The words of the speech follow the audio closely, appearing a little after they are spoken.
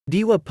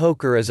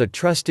Dewapoker is a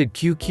trusted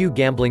QQ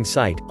gambling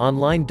site,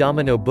 online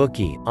domino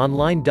bookie,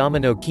 online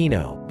domino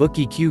kino,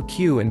 bookie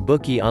QQ and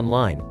bookie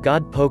online,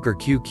 God Poker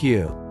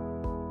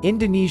QQ.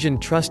 Indonesian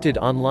trusted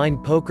online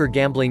poker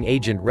gambling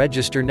agent.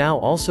 Register now.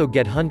 Also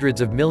get hundreds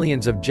of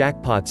millions of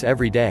jackpots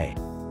every day.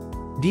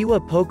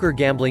 Dewapoker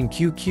Gambling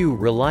QQ.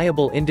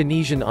 Reliable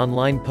Indonesian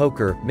online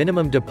poker,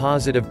 minimum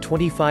deposit of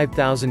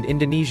 25,000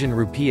 Indonesian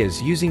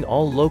rupiahs using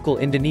all local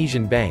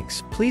Indonesian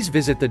banks. Please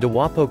visit the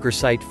Dewapoker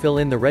site. Fill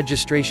in the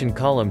registration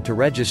column to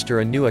register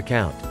a new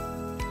account.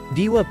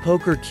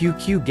 Dewapoker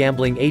QQ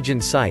Gambling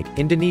Agent Site,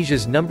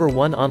 Indonesia's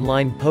 #1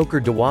 online poker.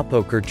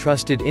 Dewapoker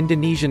trusted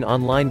Indonesian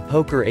online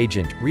poker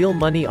agent, real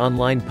money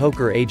online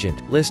poker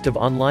agent, list of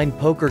online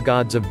poker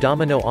gods of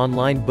Domino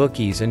online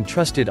bookies and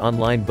trusted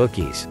online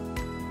bookies.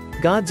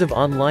 Gods of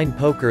Online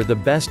Poker. The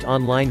best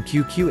online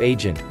QQ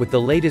agent, with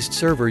the latest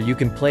server you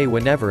can play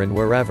whenever and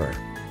wherever.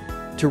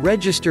 To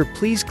register,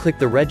 please click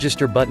the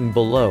register button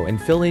below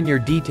and fill in your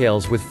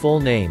details with full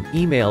name,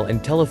 email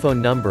and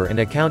telephone number and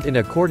account in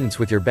accordance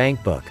with your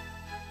bank book.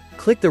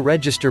 Click the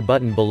register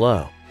button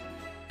below.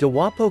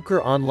 Dewapoker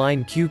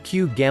Online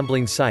QQ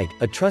Gambling Site,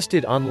 a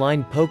trusted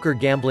online poker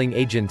gambling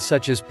agent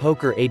such as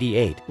Poker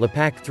 88,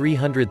 Lapak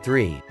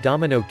 303,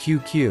 Domino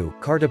QQ,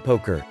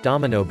 Kartapoker,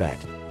 DominoBet.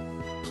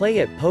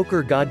 Play at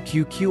Poker God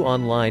QQ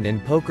Online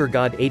and Poker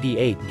God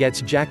 88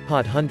 gets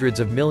jackpot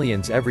hundreds of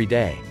millions every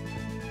day.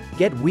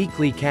 Get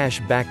weekly cash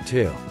back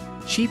too.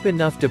 Cheap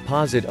enough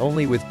deposit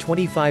only with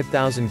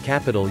 25,000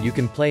 capital. You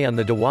can play on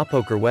the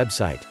Dewapoker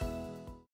website.